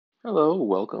Hello,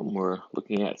 welcome. We're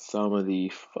looking at some of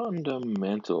the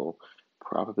fundamental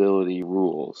probability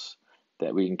rules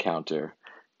that we encounter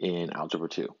in Algebra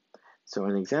 2. So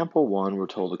in example 1, we're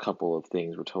told a couple of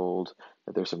things. We're told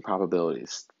that there's some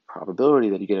probabilities. Probability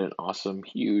that you get an awesome,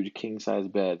 huge, king-size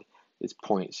bed is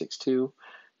 0.62,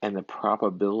 and the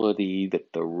probability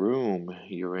that the room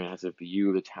you're in has a view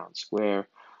of the town square,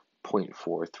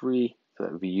 0.43. So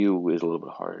that view is a little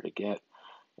bit harder to get.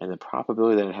 And the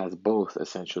probability that it has both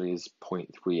essentially is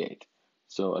 0.38.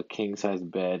 So a king size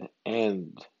bed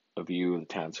and a view of the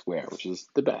town square, which is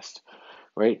the best,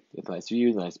 right? It's a nice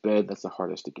view, nice bed, that's the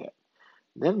hardest to get.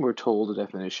 Then we're told the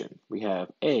definition. We have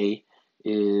A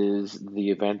is the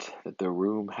event that the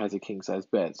room has a king size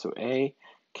bed. So A,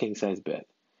 king size bed.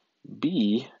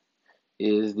 B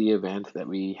is the event that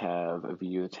we have a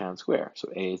view of the town square. So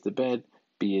A is the bed,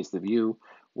 B is the view.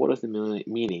 What is the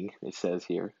meaning, it says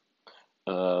here,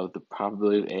 of the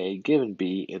probability of A given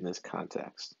B in this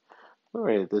context? I'll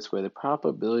write it this way. The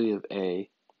probability of A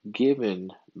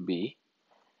given B,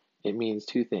 it means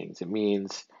two things. It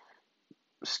means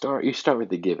you start with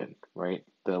the given, right?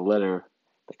 The letter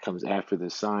that comes after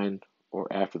the sign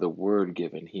or after the word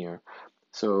given here.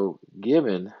 So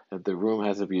given that the room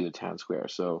has a view of the town square.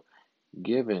 So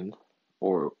given,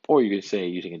 or you could say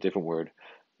using a different word,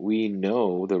 we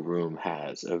know the room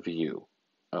has a view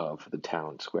of the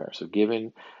town square. So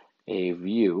given a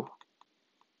view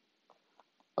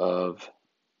of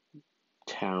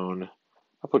town,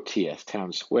 I'll put TS,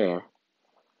 town square,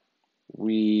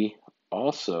 we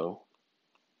also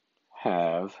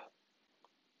have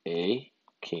a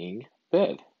king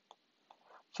bed.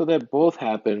 So that both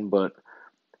happen, but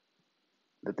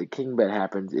that the king bed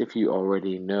happens if you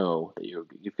already know that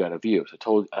you've got a view.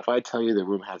 So if I tell you the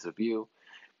room has a view,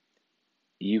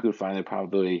 you could find the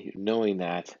probability knowing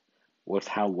that.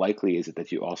 How likely is it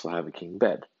that you also have a king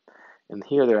bed? And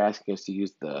here they're asking us to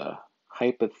use the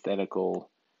hypothetical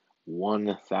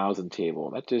 1,000 table.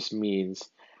 That just means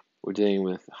we're dealing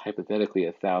with hypothetically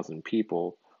 1,000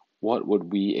 people. What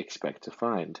would we expect to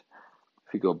find?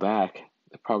 If we go back,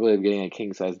 the probability of getting a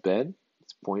king size bed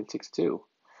is 0.62.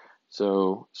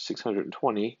 So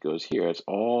 620 goes here. It's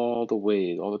all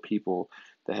the people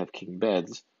that have king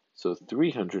beds. So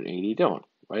 380 don't,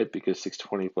 right? Because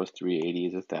 620 plus 380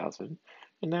 is 1,000.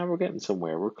 And now we're getting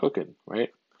somewhere. We're cooking, right?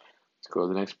 Let's go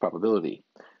to the next probability.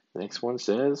 The next one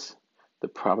says the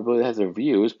probability that has a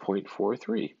view is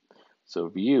 0.43. So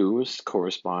views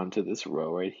correspond to this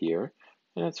row right here,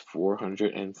 and that's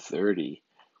 430,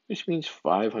 which means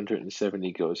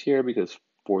 570 goes here because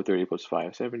 430 plus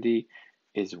 570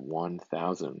 is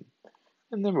 1,000.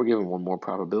 And then we're given one more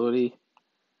probability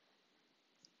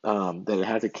that it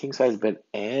has a king size bed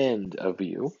and a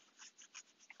view.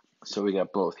 So we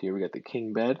got both here. We got the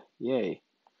king bed, yay,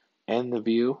 and the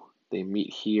view. They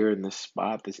meet here in this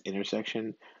spot, this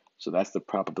intersection. So that's the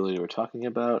probability we're talking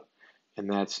about, and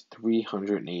that's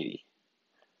 380.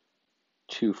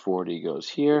 240 goes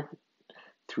here.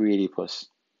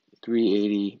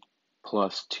 380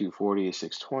 plus 240 is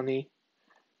 620.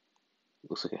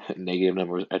 Looks like a negative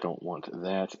number. I don't want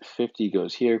that. 50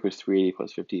 goes here because 380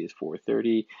 plus 50 is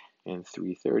 430. And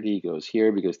 330 goes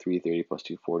here because 330 plus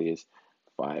 240 is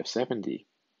 570.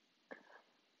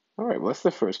 All right, well, that's the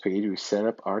first page. We set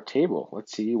up our table.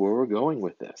 Let's see where we're going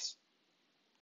with this.